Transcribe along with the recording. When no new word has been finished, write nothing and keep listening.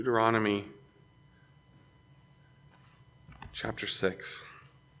Deuteronomy chapter 6.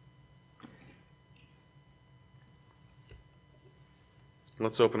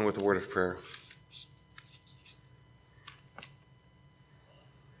 Let's open with a word of prayer.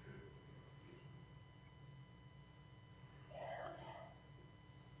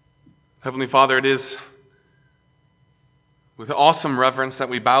 Heavenly Father, it is with awesome reverence that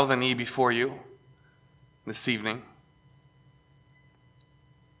we bow the knee before you this evening.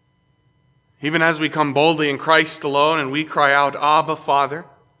 Even as we come boldly in Christ alone and we cry out, Abba, Father,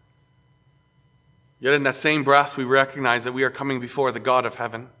 yet in that same breath we recognize that we are coming before the God of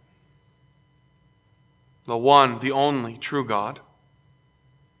heaven, the one, the only true God,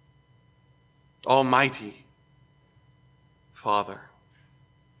 Almighty Father.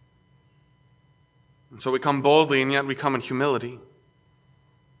 And so we come boldly, and yet we come in humility.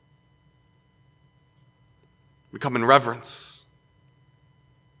 We come in reverence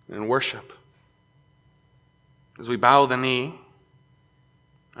and worship. As we bow the knee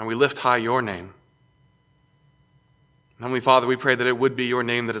and we lift high your name. Heavenly Father, we pray that it would be your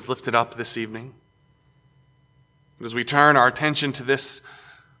name that is lifted up this evening. As we turn our attention to this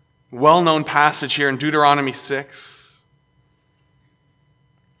well-known passage here in Deuteronomy 6,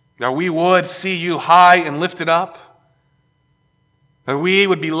 that we would see you high and lifted up, that we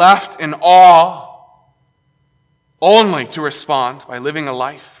would be left in awe only to respond by living a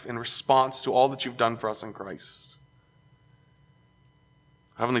life in response to all that you've done for us in Christ.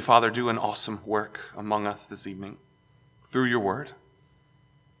 Heavenly Father, do an awesome work among us this evening through your word,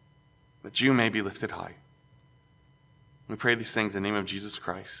 that you may be lifted high. We pray these things in the name of Jesus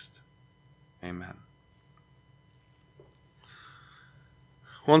Christ. Amen.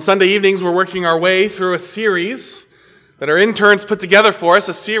 Well, on Sunday evenings, we're working our way through a series that our interns put together for us,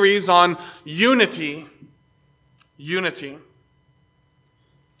 a series on unity. Unity.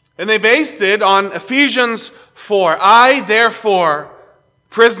 And they based it on Ephesians 4. I, therefore,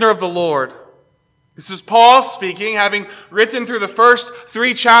 prisoner of the Lord. This is Paul speaking, having written through the first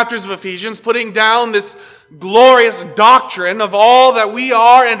 3 chapters of Ephesians, putting down this glorious doctrine of all that we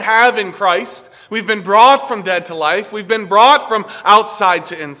are and have in Christ. We've been brought from dead to life. We've been brought from outside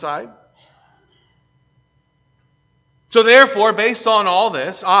to inside. So therefore, based on all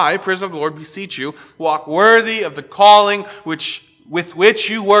this, I, prisoner of the Lord, beseech you, walk worthy of the calling with which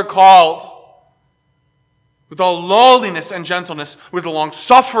you were called, with all lowliness and gentleness, with long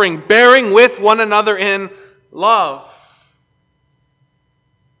suffering, bearing with one another in love.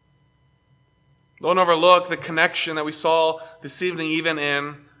 Don't overlook the connection that we saw this evening even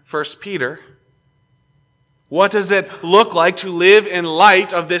in 1 Peter. What does it look like to live in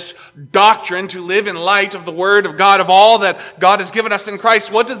light of this doctrine, to live in light of the Word of God, of all that God has given us in Christ?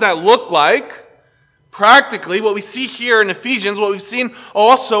 What does that look like? Practically, what we see here in Ephesians, what we've seen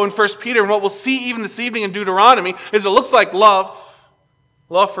also in 1 Peter, and what we'll see even this evening in Deuteronomy, is it looks like love.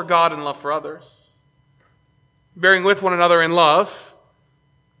 Love for God and love for others. Bearing with one another in love.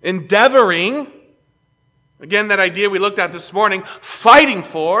 Endeavoring, again, that idea we looked at this morning, fighting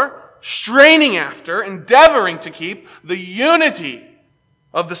for, straining after, endeavoring to keep the unity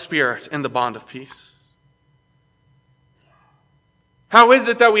of the Spirit in the bond of peace. How is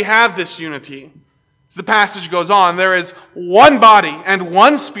it that we have this unity? As the passage goes on, there is one body and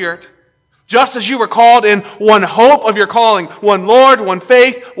one Spirit, just as you were called in one hope of your calling, one Lord, one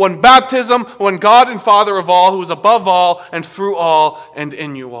faith, one baptism, one God and Father of all, who is above all and through all and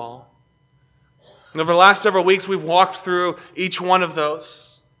in you all. And over the last several weeks, we've walked through each one of those.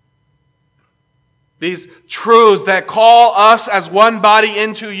 These truths that call us as one body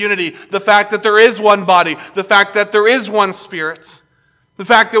into unity. The fact that there is one body. The fact that there is one Spirit. The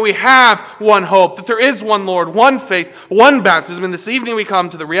fact that we have one hope. That there is one Lord, one faith, one baptism. And this evening we come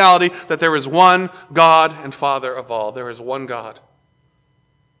to the reality that there is one God and Father of all. There is one God.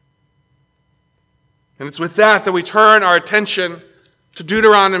 And it's with that we turn our attention to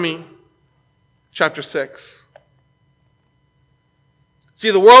Deuteronomy chapter 6. See,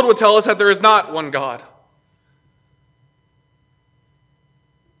 the world would tell us that there is not one God.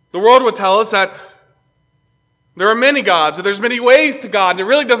 The world would tell us that there are many gods, or there's many ways to God, and it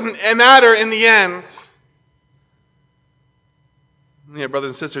really doesn't matter in the end. Yeah, brothers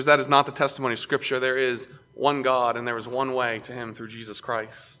and sisters, that is not the testimony of Scripture. There is one God, and there is one way to Him through Jesus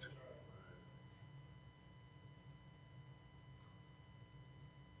Christ.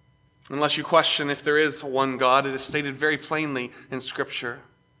 Unless you question if there is one God, it is stated very plainly in Scripture.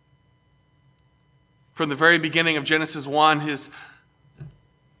 From the very beginning of Genesis 1, His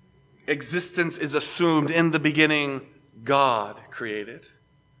existence is assumed. In the beginning, God created.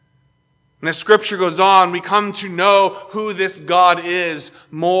 And as Scripture goes on, we come to know who this God is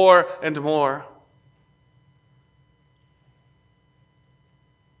more and more.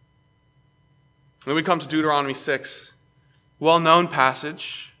 Then we come to Deuteronomy 6, well-known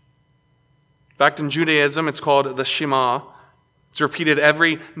passage. In fact, in Judaism, it's called the Shema. It's repeated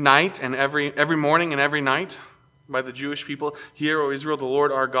every night and every morning and every night by the Jewish people. Hear, O Israel, the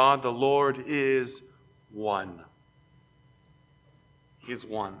Lord our God, the Lord is one. He is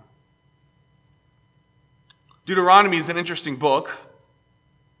one. Deuteronomy is an interesting book.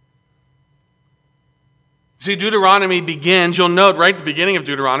 See, Deuteronomy begins, you'll note right at the beginning of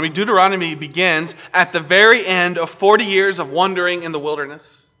Deuteronomy begins at the very end of 40 years of wandering in the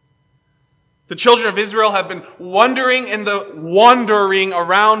wilderness. The children of Israel have been wandering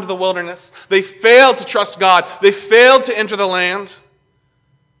around the wilderness. They failed to trust God. They failed to enter the land.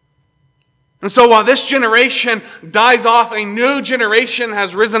 And so while this generation dies off, a new generation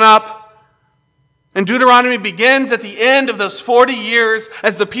has risen up. And Deuteronomy begins at the end of those 40 years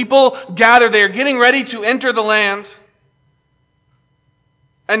as the people gather. They are getting ready to enter the land.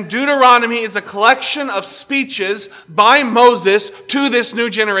 And Deuteronomy is a collection of speeches by Moses to this new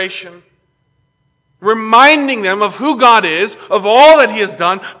generation, reminding them of who God is, of all that He has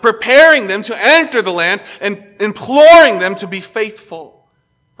done, preparing them to enter the land, and imploring them to be faithful,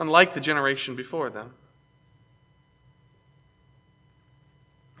 unlike the generation before them.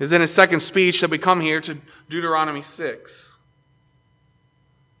 Is in his second speech that we come here to Deuteronomy 6.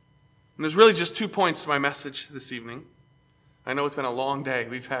 And there's really just 2 points to my message this evening. I know it's been a long day.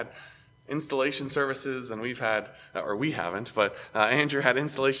 We've had installation services, and we haven't, but Andrew had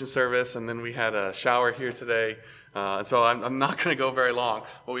installation service, and then we had a shower here today. And so I'm not going to go very long.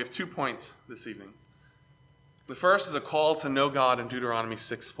 But we have 2 points this evening. The first is a call to know God in Deuteronomy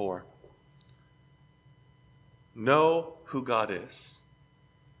 6:4. Know who God is.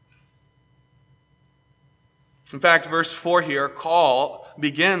 In fact, verse 4 here,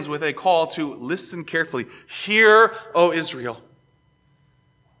 begins with a call to listen carefully. Hear, O Israel.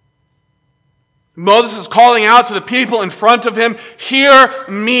 Moses is calling out to the people in front of him, hear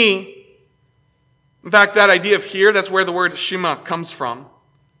me. In fact, that idea of hear, that's where the word Shema comes from.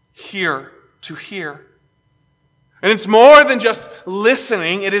 Hear, to hear. And it's more than just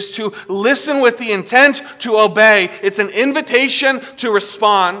listening. It is to listen with the intent to obey. It's an invitation to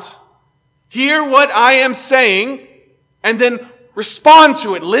respond. Hear what I am saying, and then respond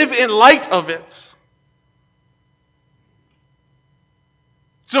to it. Live in light of it.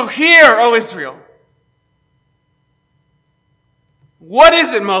 So hear, O Israel. What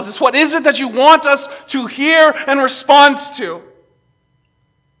is it, Moses? What is it that you want us to hear and respond to?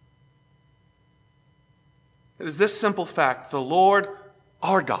 It is this simple fact: the Lord,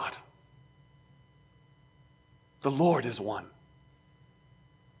 our God, the Lord is one.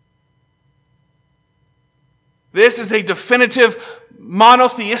 This is a definitive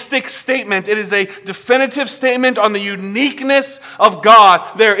monotheistic statement. It is a definitive statement on the uniqueness of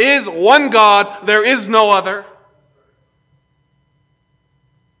God. There is one God. There is no other.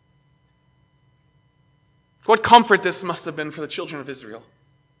 What comfort this must have been for the children of Israel.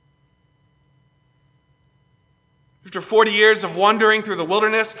 After 40 years of wandering through the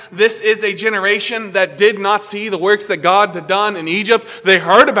wilderness, this is a generation that did not see the works that God had done in Egypt. They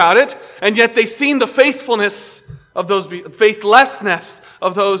heard about it, and yet they've seen the faithlessness of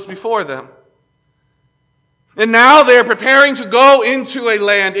those before them. And now they're preparing to go into a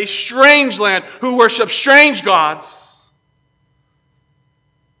land, a strange land, who worship strange gods.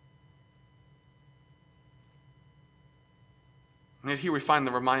 And here we find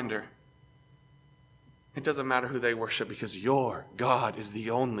the reminder. It doesn't matter who they worship, because your God is the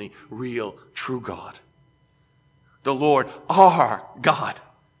only real, true God. The Lord, our God.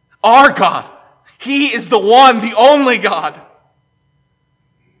 Our God. He is the one, the only God.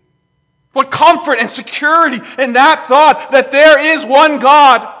 What comfort and security in that thought that there is one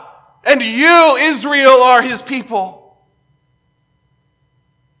God, and you, Israel, are His people.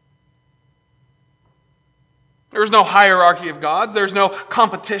 There's no hierarchy of gods. There's no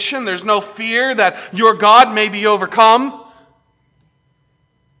competition. There's no fear that your God may be overcome.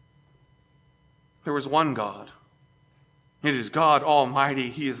 There was one God. It is God Almighty.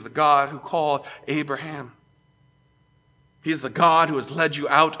 He is the God who called Abraham. He is the God who has led you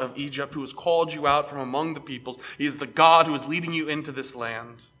out of Egypt, who has called you out from among the peoples. He is the God who is leading you into this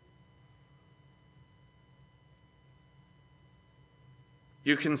land.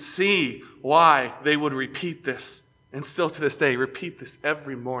 You can see why they would repeat this, and still to this day repeat this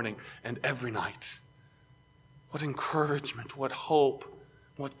every morning and every night. What encouragement, what hope,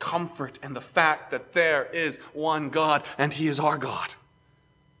 what comfort in the fact that there is one God, and He is our God.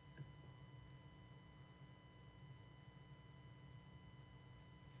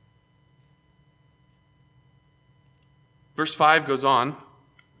 Verse 5 goes on.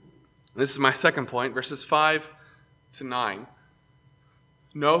 This is my second point, verses 5 to 9.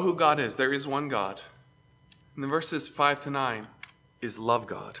 Know who God is. There is one God. And the verses 5 to 9 is love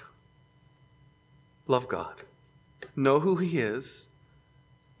God. Love God. Know who he is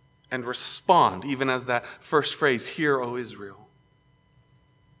and respond, even as that first phrase, hear, O Israel.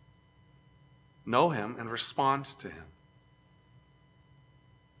 Know him and respond to him.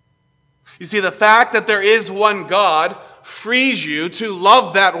 You see, the fact that there is one God frees you to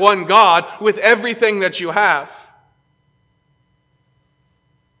love that one God with everything that you have.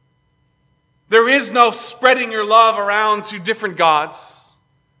 There is no spreading your love around to different gods.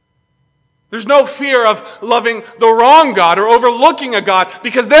 There's no fear of loving the wrong God or overlooking a God,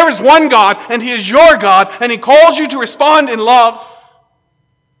 because there is one God and he is your God and he calls you to respond in love.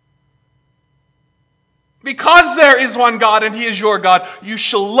 Because there is one God and he is your God, you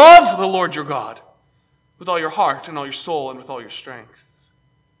shall love the Lord your God with all your heart and all your soul and with all your strength.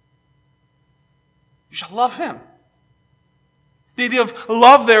 You shall love him. The idea of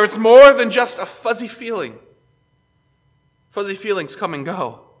love there, it's more than just a fuzzy feeling. Fuzzy feelings come and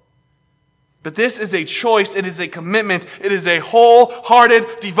go. But this is a choice, it is a commitment, it is a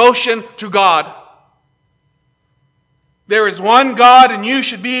wholehearted devotion to God. There is one God and you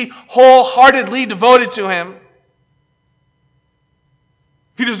should be wholeheartedly devoted to him.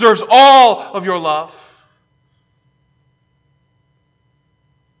 He deserves all of your love.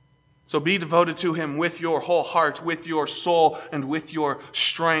 So be devoted to him with your whole heart, with your soul, and with your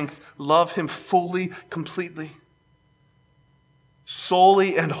strength. Love him fully, completely,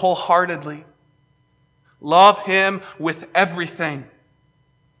 solely and wholeheartedly. Love him with everything.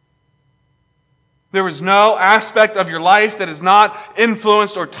 There is no aspect of your life that is not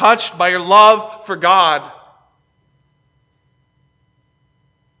influenced or touched by your love for God.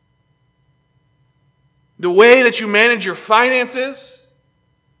 The way that you manage your finances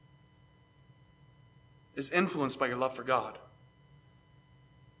is influenced by your love for God.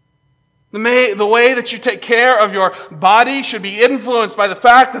 The way that you take care of your body should be influenced by the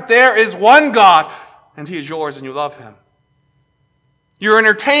fact that there is one God and he is yours and you love him. Your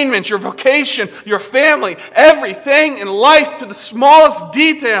entertainment, your vocation, your family, everything in life to the smallest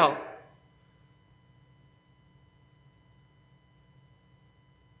detail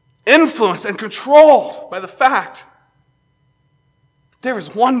influenced and controlled by the fact that there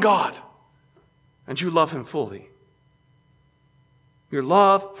is one God and you love him fully. Your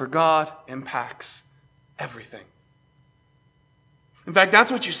love for God impacts everything. In fact,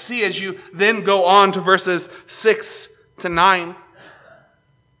 that's what you see as you then go on to verses 6 to 9.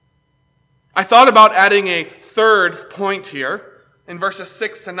 I thought about adding a third point here in verses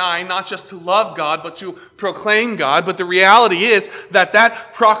 6 to 9, not just to love God, but to proclaim God. But the reality is that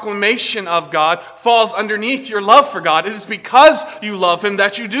that proclamation of God falls underneath your love for God. It is because you love him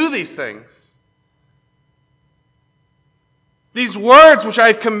that you do these things. These words which I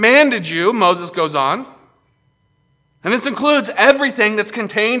have commanded you, Moses goes on, and this includes everything that's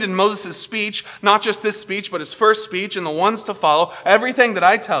contained in Moses' speech, not just this speech, but his first speech and the ones to follow, everything that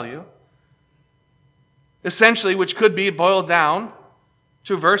I tell you. Essentially, which could be boiled down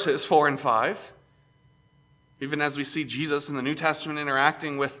to verses 4 and 5. Even as we see Jesus in the New Testament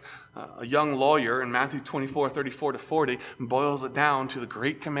interacting with a young lawyer in Matthew 24, 34 to 40, boils it down to the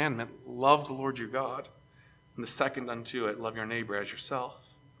great commandment, love the Lord your God. And the second unto it, love your neighbor as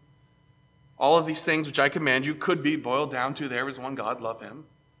yourself. All of these things which I command you could be boiled down to there is one God, love him.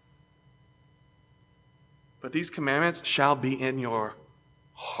 But these commandments shall be in your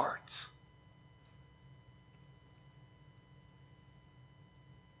heart.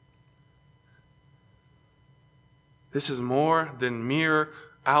 This is more than mere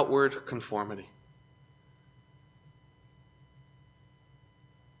outward conformity.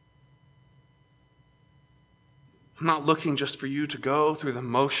 I'm not looking just for you to go through the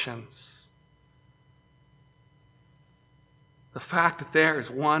motions. The fact that there is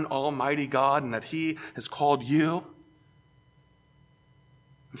one almighty God and that he has called you.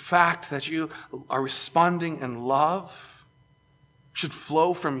 The fact that you are responding in love should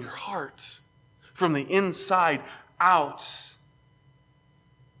flow from your heart, from the inside out.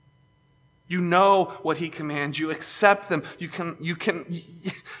 You know what he commands. You accept them. You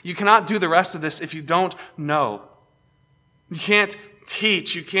cannot do the rest of this if you don't know. You can't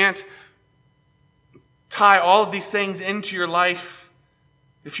teach. You can't tie all of these things into your life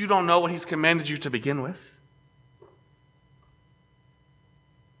if you don't know what he's commanded you to begin with.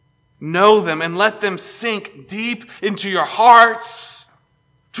 Know them and let them sink deep into your hearts,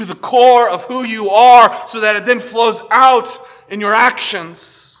 to the core of who you are, so that it then flows out in your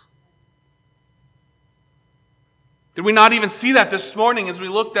actions. Did we not even see that this morning as we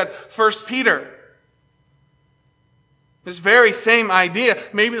looked at 1 Peter? This very same idea.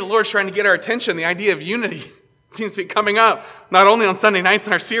 Maybe the Lord's trying to get our attention. The idea of unity seems to be coming up, not only on Sunday nights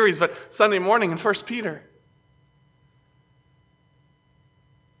in our series, but Sunday morning in 1 Peter.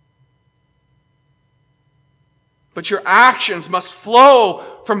 But your actions must flow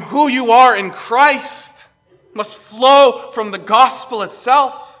from who you are in Christ, must flow from the gospel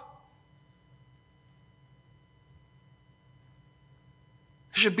itself.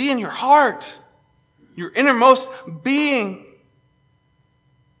 It should be in your heart, your innermost being,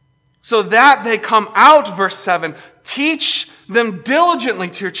 so that they come out, verse 7. Teach them diligently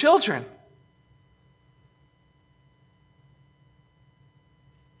to your children.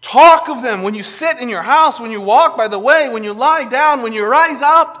 Talk of them when you sit in your house, when you walk by the way, when you lie down, when you rise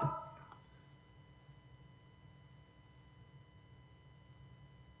up.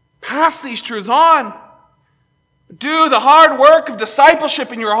 Pass these truths on. Do the hard work of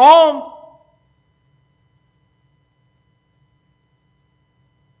discipleship in your home.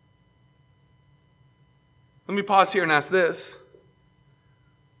 Let me pause here and ask this.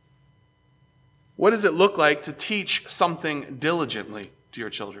 What does it look like to teach something diligently to your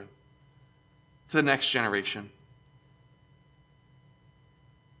children, to the next generation?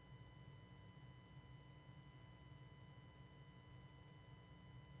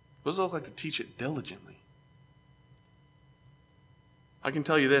 What does it look like to teach it diligently? I can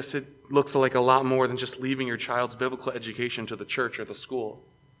tell you this, it looks like a lot more than just leaving your child's biblical education to the church or the school.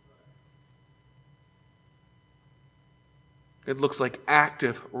 It looks like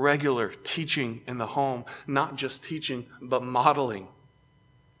active, regular teaching in the home, not just teaching, but modeling.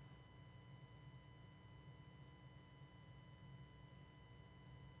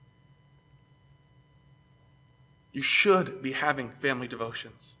 You should be having family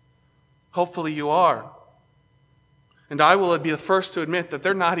devotions. Hopefully you are. And I will be the first to admit that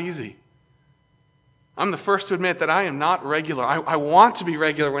they're not easy. I'm the first to admit that I am not regular. I want to be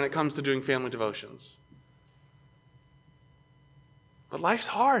regular when it comes to doing family devotions. But life's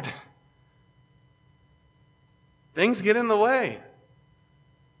hard. Things get in the way.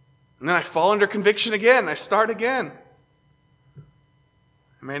 And then I fall under conviction again. I start again.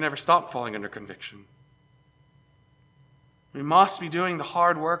 I may never stop falling under conviction. We must be doing the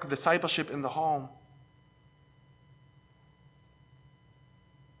hard work of discipleship in the home.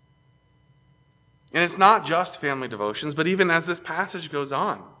 And it's not just family devotions, but even as this passage goes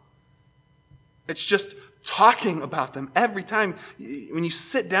on, it's just talking about them every time. When you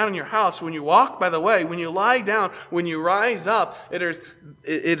sit down in your house, when you walk by the way, when you lie down, when you rise up, it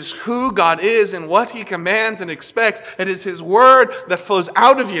is who God is and what He commands and expects. It is His word that flows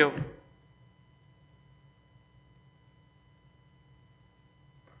out of you.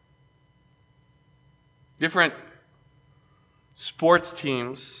 Different sports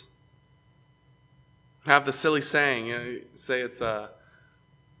teams have the silly saying, say it's the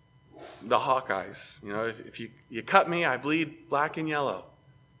Hawkeyes. If you cut me, I bleed black and yellow.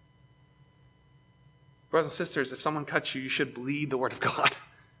 Brothers and sisters, if someone cuts you, you should bleed the word of God.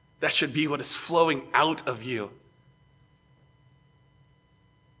 That should be what is flowing out of you.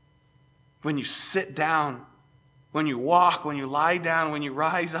 When you sit down, when you walk, when you lie down, when you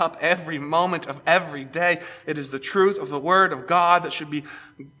rise up, every moment of every day, it is the truth of the word of God that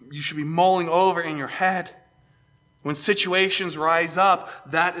you should be mulling over in your head. When situations rise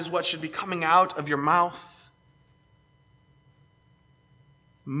up, that is what should be coming out of your mouth.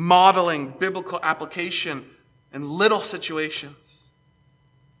 Modeling biblical application in little situations.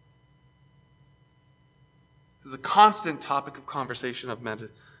 This is a constant topic of conversation, of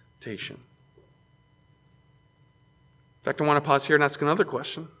meditation. In fact, I want to pause here and ask another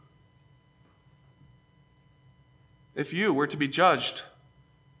question. If you were to be judged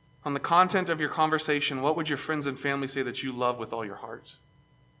on the content of your conversation, what would your friends and family say that you love with all your heart?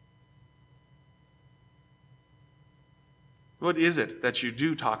 What is it that you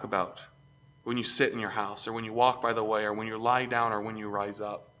do talk about when you sit in your house, or when you walk by the way, or when you lie down, or when you rise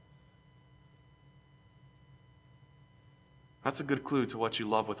up? That's a good clue to what you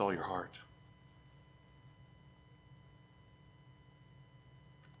love with all your heart.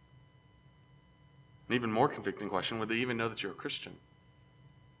 An even more convicting question, would they even know that you're a Christian?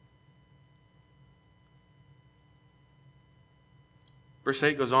 Verse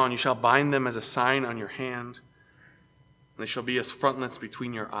 8 goes on, you shall bind them as a sign on your hand, and they shall be as frontlets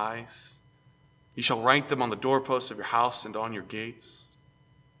between your eyes. You shall write them on the doorposts of your house and on your gates.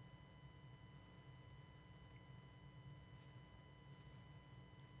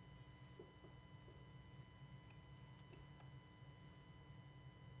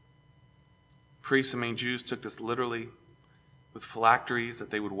 Priests and many Jews took this literally with phylacteries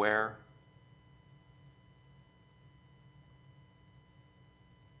that they would wear.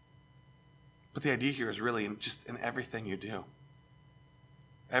 But the idea here is really just in everything you do.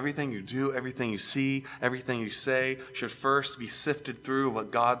 Everything you do, everything you see, everything you say should first be sifted through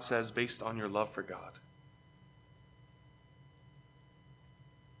what God says based on your love for God.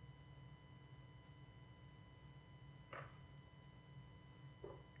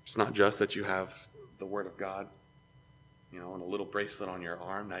 It's not just that you have the Word of God, and a little bracelet on your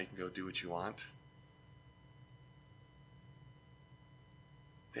arm. Now you can go do what you want.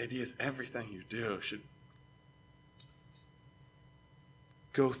 The idea is everything you do should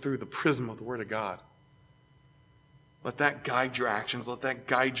go through the prism of the Word of God. Let that guide your actions. Let that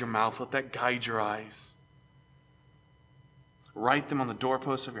guide your mouth. Let that guide your eyes. Write them on the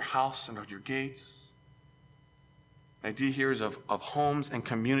doorposts of your house and on your gates. The idea here is of homes and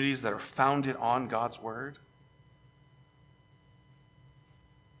communities that are founded on God's Word.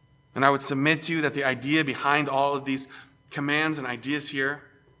 And I would submit to you that the idea behind all of these commands and ideas here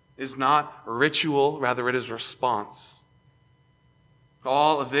is not ritual, rather it is response.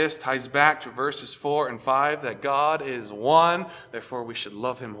 All of this ties back to verses 4 and 5, that God is one, therefore we should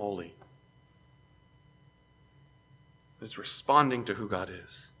love Him wholly. It's responding to who God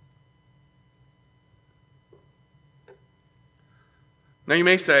is. Now you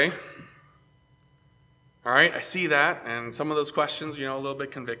may say, all right, I see that, and some of those questions, a little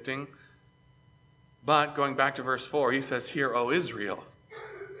bit convicting. But going back to verse 4, he says, "Hear, O Israel."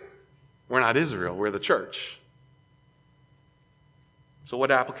 We're not Israel, we're the church. So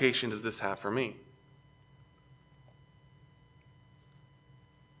what application does this have for me?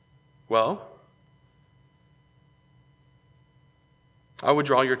 Well, I would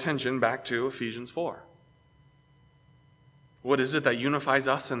draw your attention back to Ephesians 4. What is it that unifies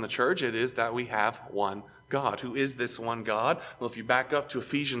us in the church? It is that we have one God. Who is this one God? Well, if you back up to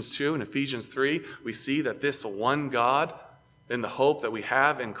Ephesians 2 and Ephesians 3, we see that this one God, in the hope that we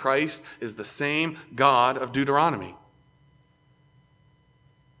have in Christ, is the same God of Deuteronomy.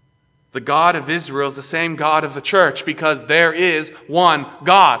 The God of Israel is the same God of the church because there is one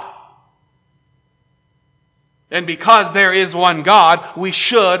God. And because there is one God, we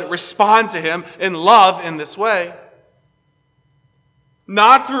should respond to Him in love in this way.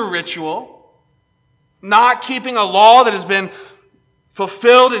 Not through ritual, not keeping a law that has been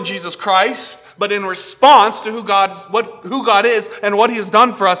fulfilled in Jesus Christ, but in response to who God is and what He has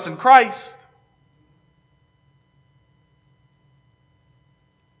done for us in Christ.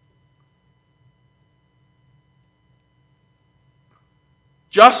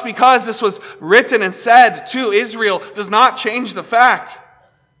 Just because this was written and said to Israel does not change the fact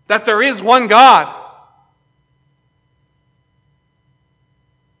that there is one God.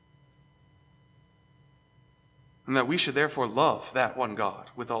 And that we should therefore love that one God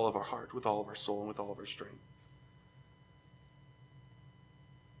with all of our heart, with all of our soul, and with all of our strength.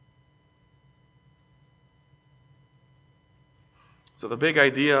 So the big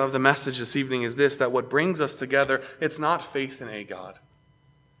idea of the message this evening is this, that what brings us together, it's not faith in a God.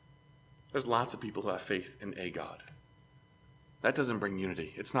 There's lots of people who have faith in a God. That doesn't bring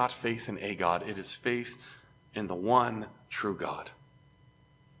unity. It's not faith in a God. It is faith in the one true God.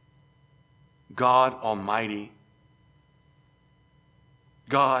 God Almighty,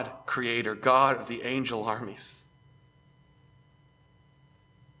 God Creator, God of the angel armies.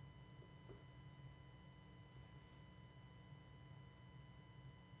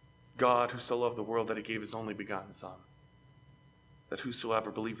 God who so loved the world that He gave His only begotten Son, that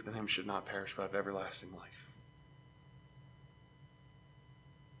whosoever believeth in Him should not perish but have everlasting life.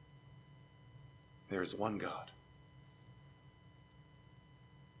 There is one God.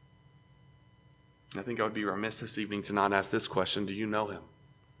 I think I would be remiss this evening to not ask this question: do you know Him?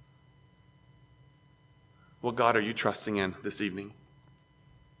 What God are you trusting in this evening?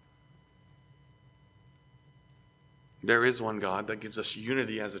 There is one God that gives us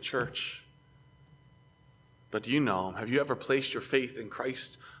unity as a church. But do you know Him? Have you ever placed your faith in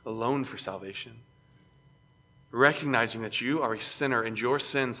Christ alone for salvation? Recognizing that you are a sinner and your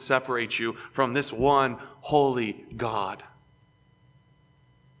sins separate you from this one holy God.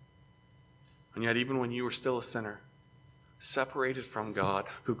 And yet even when you were still a sinner, separated from God,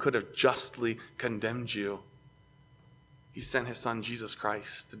 who could have justly condemned you, He sent His Son Jesus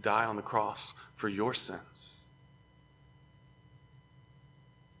Christ to die on the cross for your sins.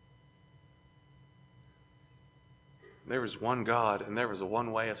 There is one God and there is a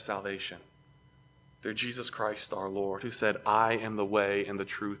one way of salvation. Through Jesus Christ our Lord, who said, "I am the way and the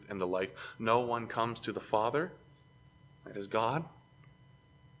truth and the life. No one comes to the Father," that is God,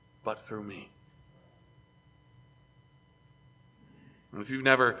 "but through me." And if you've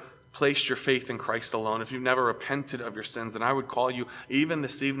never placed your faith in Christ alone, if you've never repented of your sins, then I would call you, even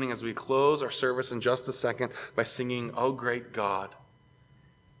this evening as we close our service in just a second, by singing, "O Great God."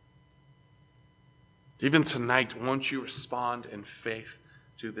 Even tonight, won't you respond in faith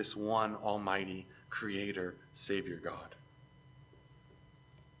to this one almighty Creator, Savior God?